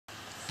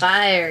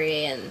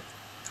fiery and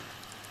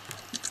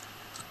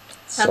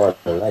Sort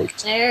of light.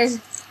 there.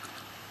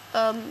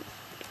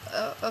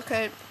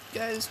 Okay,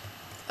 guys.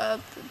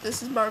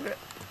 This is Margaret.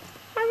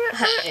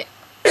 Hi.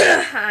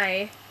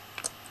 Hi.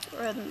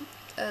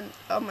 And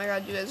oh my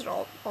God, you guys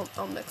are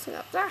all mixing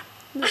up. Ah,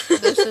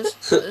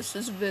 this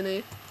is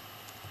Vinny.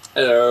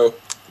 Hello.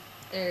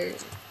 And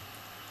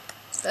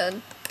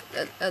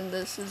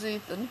this is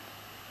Ethan.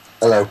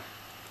 Hello.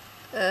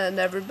 And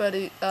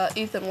everybody,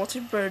 Ethan, what's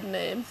your bird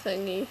name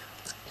thingy?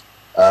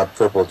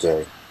 Purple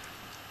Jay.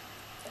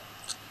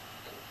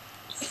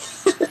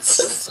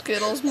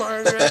 Skittles,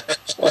 Margaret.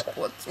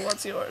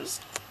 What's yours?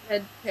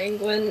 Red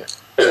penguin.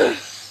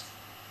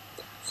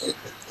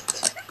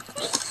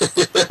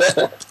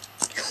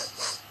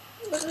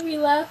 What are we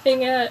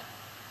laughing at?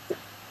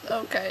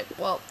 Okay,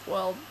 well,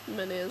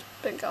 Minnie is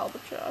pink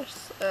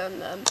albatross,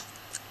 and then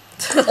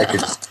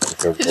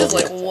You're just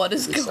like, what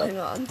is going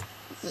on?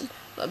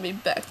 Let me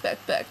back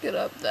it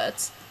up.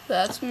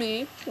 That's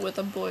me with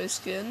a boy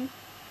skin.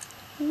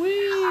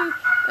 Whee!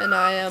 And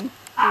I am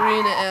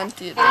green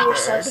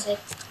AnteaterBird.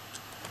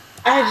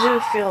 I do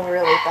feel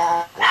really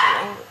bad.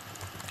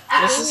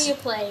 What game are you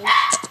playing?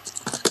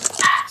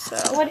 So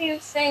What do you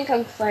think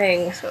I'm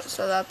playing?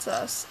 so that's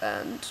us,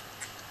 and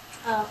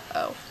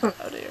oh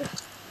dear.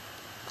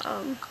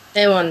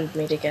 They wanted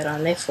me to get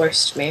on. They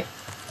forced me.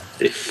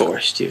 They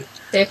forced you.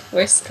 They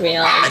forced me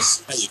on.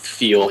 That's how you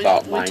feel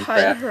about we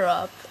tied Minecraft. her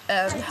up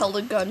and held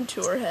a gun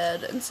to her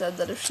head and said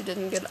that if she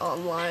didn't get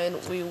online,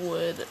 we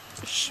would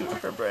shoot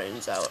her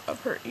brains out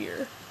of her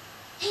ear.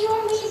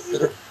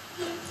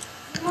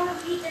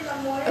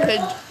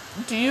 Okay,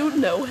 do you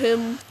know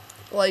him?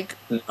 Like,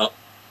 No.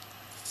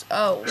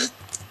 oh.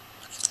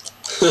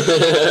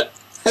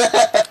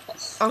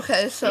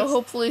 Okay, so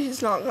hopefully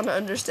he's not gonna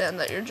understand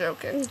that you're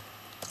joking.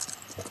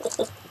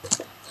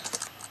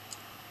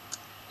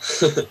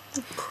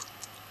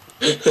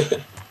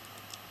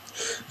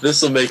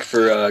 This will make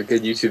for a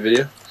good YouTube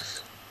video.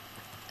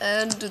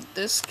 And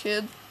this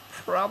kid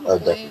probably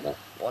definitely.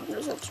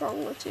 wonders what's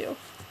wrong with you.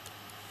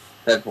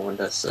 Everyone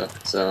does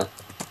so.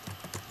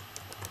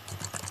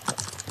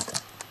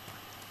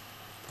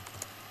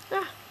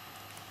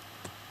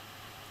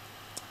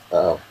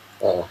 Uh-oh.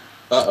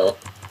 Uh-oh.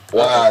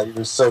 Wow, you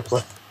were so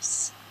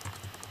close.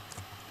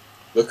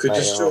 Look who I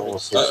just joined.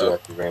 almost hit you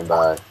after you ran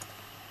by.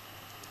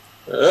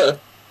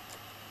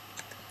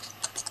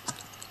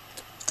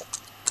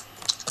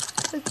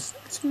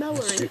 It's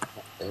Mallory.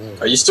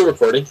 Are you still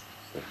recording?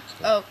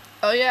 Oh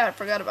yeah, I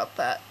forgot about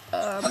that.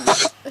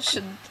 I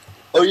should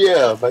Oh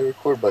yeah, my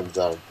record button's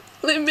on.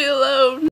 leave me alone.